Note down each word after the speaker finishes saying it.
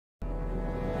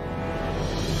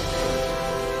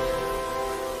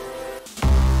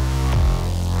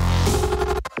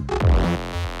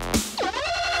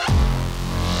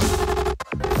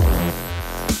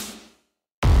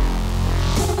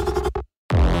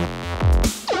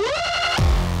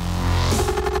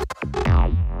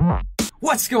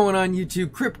What's going on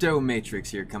YouTube? Crypto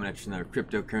Matrix here, coming at you another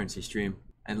cryptocurrency stream.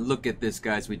 And look at this,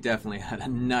 guys. We definitely had a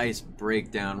nice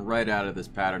breakdown right out of this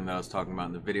pattern that I was talking about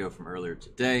in the video from earlier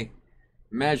today.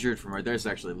 Measured from right there, it's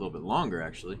actually a little bit longer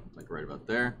actually, like right about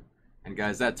there. And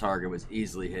guys, that target was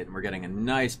easily hit, and we're getting a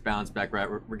nice bounce back. Right,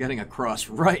 we're getting across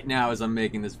right now as I'm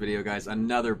making this video, guys.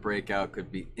 Another breakout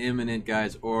could be imminent,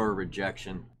 guys, or a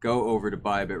rejection. Go over to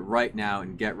BYBIT right now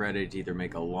and get ready to either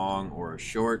make a long or a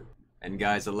short. And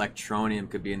guys, Electronium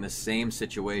could be in the same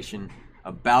situation,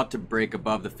 about to break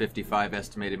above the 55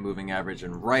 estimated moving average,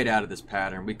 and right out of this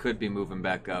pattern, we could be moving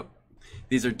back up.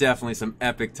 These are definitely some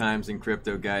epic times in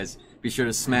crypto, guys. Be sure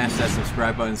to smash that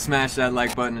subscribe button, smash that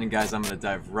like button, and guys, I'm going to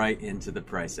dive right into the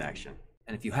price action.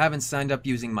 And if you haven't signed up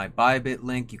using my BYBIT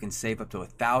link, you can save up to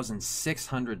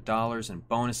 $1,600 in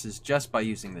bonuses just by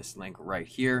using this link right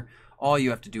here. All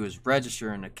you have to do is register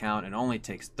an account. It only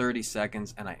takes 30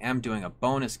 seconds, and I am doing a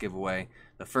bonus giveaway.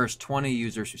 The first 20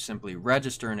 users who simply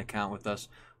register an account with us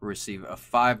will receive a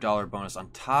 $5 bonus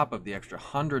on top of the extra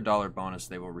 $100 bonus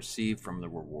they will receive from the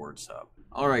Rewards Hub.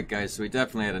 Alright guys, so we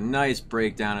definitely had a nice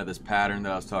breakdown of this pattern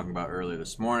that I was talking about earlier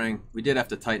this morning. We did have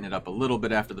to tighten it up a little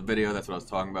bit after the video, that's what I was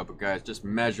talking about, but guys, just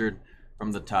measured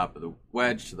from the top of the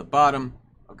wedge to the bottom,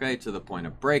 okay, to the point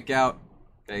of breakout.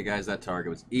 Okay guys, that target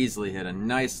was easily hit. A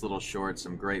nice little short,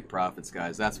 some great profits,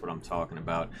 guys. That's what I'm talking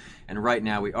about. And right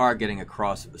now we are getting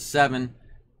across the 7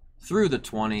 through the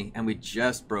 20, and we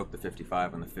just broke the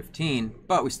 55 on the 15,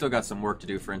 but we still got some work to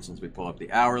do. For instance, we pull up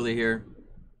the hourly here.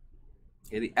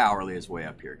 Okay, the hourly is way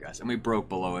up here, guys, and we broke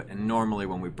below it. And normally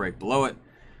when we break below it,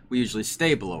 we usually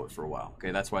stay below it for a while.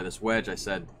 Okay, that's why this wedge, I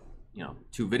said,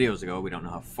 2 videos ago, we don't know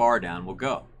how far down we'll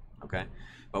go. Okay,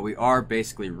 but we are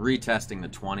basically retesting the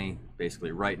 20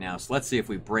 basically right now. So let's see if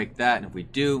we break that, and if we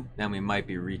do, then we might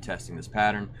be retesting this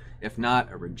pattern. If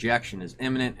not, a rejection is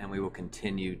imminent, and we will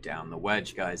continue down the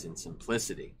wedge, guys, in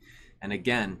simplicity. And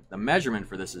again, the measurement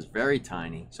for this is very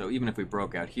tiny, so even if we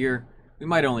broke out here, we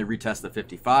might only retest the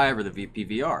 55 or the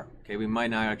VPVR. Okay, we might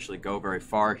not actually go very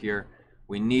far here.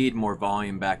 We need more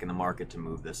volume back in the market to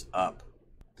move this up.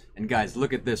 And guys,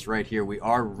 look at this right here. We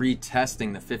are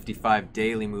retesting the 55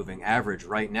 daily moving average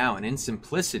right now. And in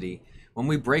simplicity, when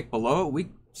we break below it, we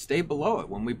stay below it.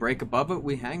 When we break above it,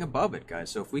 we hang above it, guys.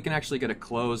 So if we can actually get a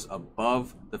close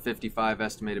above the 55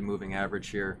 estimated moving average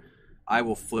here, I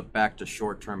will flip back to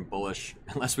short-term bullish,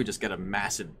 unless we just get a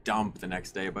massive dump the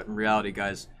next day. But in reality,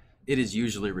 guys, it is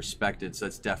usually respected. So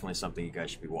that's definitely something you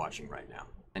guys should be watching right now.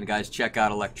 And guys, check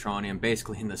out Electronium,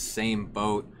 basically in the same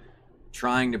boat,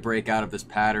 trying to break out of this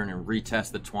pattern and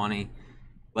retest the 20.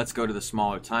 Let's go to the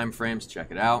smaller time frames,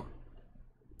 check it out.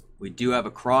 We do have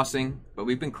a crossing, but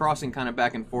we've been crossing kind of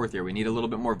back and forth here. We need a little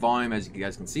bit more volume. As you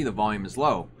guys can see, the volume is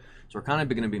low. So we're kind of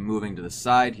going to be moving to the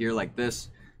side here like this,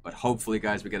 but hopefully,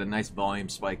 guys, we get a nice volume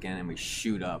spike in and we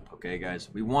shoot up. Okay, guys,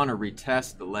 we want to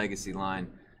retest the legacy line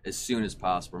as soon as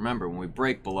possible. Remember, when we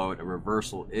break below it, a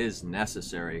reversal is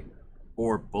necessary,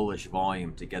 or bullish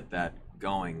volume to get that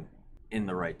going in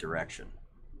the right direction.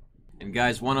 And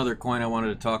guys, one other coin I wanted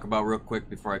to talk about real quick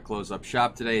before I close up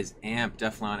shop today is AMP.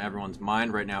 Definitely on everyone's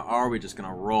mind right now. Are we just going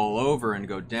to roll over and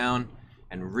go down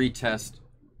and retest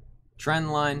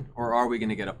trend line, or are we going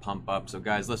to get a pump up? So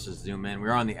guys, let's just zoom in.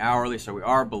 We're on the hourly, so we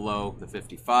are below the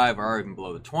 55 or even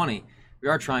below the 20. We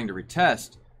are trying to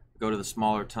retest, go to the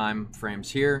smaller time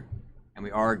frames here, and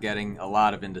we are getting a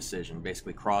lot of indecision,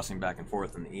 basically crossing back and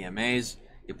forth in the EMAs.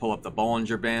 You pull up the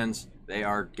Bollinger Bands, they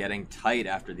are getting tight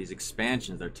after these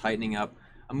expansions. They're tightening up.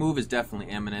 A move is definitely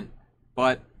imminent,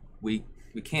 but we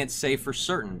can't say for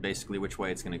certain basically which way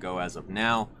it's going to go as of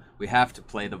now. We have to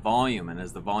play the volume, and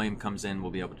as the volume comes in,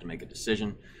 we'll be able to make a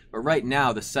decision. But right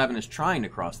now, the 7 is trying to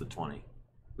cross the 20.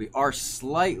 We're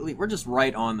just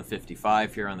right on the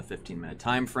 55 here on the 15-minute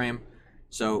time frame.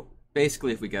 So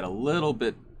basically, if we get a little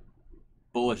bit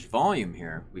bullish volume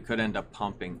here, we could end up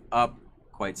pumping up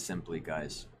quite simply,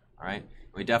 guys. All right,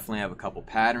 we definitely have a couple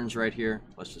patterns right here.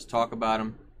 Let's just talk about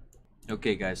them.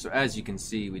 Okay, guys, so as you can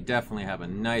see, we definitely have a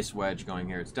nice wedge going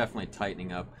here. It's definitely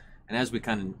tightening up, and as we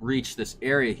kind of reach this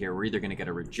area here, we're either going to get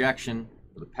a rejection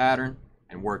for the pattern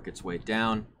and work its way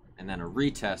down, and then a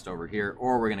retest over here,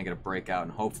 or we're going to get a breakout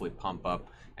and hopefully pump up.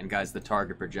 And guys, the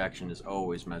target projection is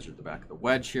always measured at the back of the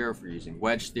wedge here if we're using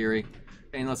wedge theory.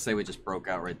 Okay, and let's say we just broke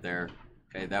out right there.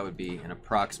 Okay, that would be an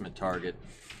approximate target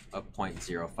of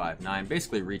 0.059,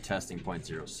 basically retesting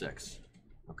 0.06.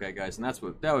 Okay, guys, and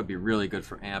that would be really good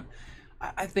for AMP.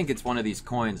 I think it's one of these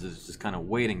coins that's just kind of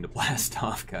waiting to blast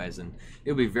off, guys, and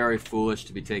it would be very foolish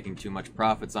to be taking too much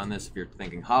profits on this if you're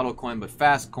thinking hodl coin. But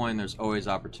fast coin, there's always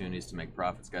opportunities to make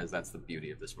profits, guys. That's the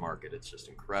beauty of this market. It's just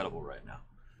incredible right now.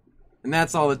 And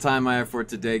that's all the time I have for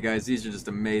today, guys. These are just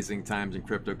amazing times in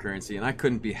cryptocurrency, and I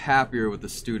couldn't be happier with the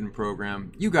student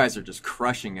program. You guys are just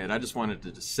crushing it. I just wanted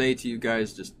to just say to you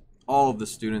guys, just all of the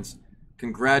students,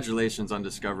 congratulations on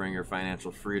discovering your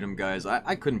financial freedom, guys.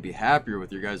 I couldn't be happier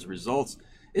with your guys' results.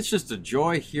 It's just a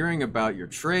joy hearing about your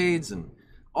trades and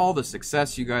all the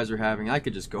success you guys are having. I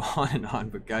could just go on and on,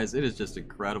 but guys, it is just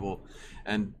incredible.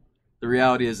 And the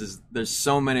reality is there's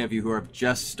so many of you who have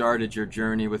just started your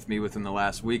journey with me within the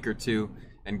last week or two.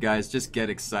 And guys, just get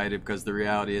excited, because the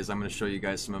reality is I'm going to show you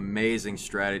guys some amazing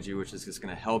strategy, which is just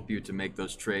going to help you to make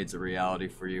those trades a reality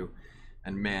for you.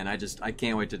 And man, I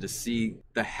can't wait to just see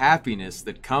the happiness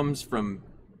that comes from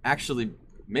actually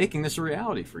making this a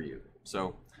reality for you.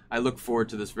 So I look forward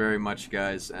to this very much,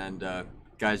 guys. And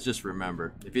guys, just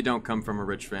remember, if you don't come from a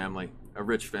rich family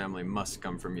must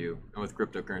come from you. And with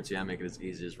cryptocurrency, I make it as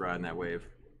easy as riding that wave.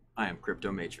 I am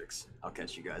Crypto Matrix. I'll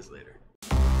catch you guys later.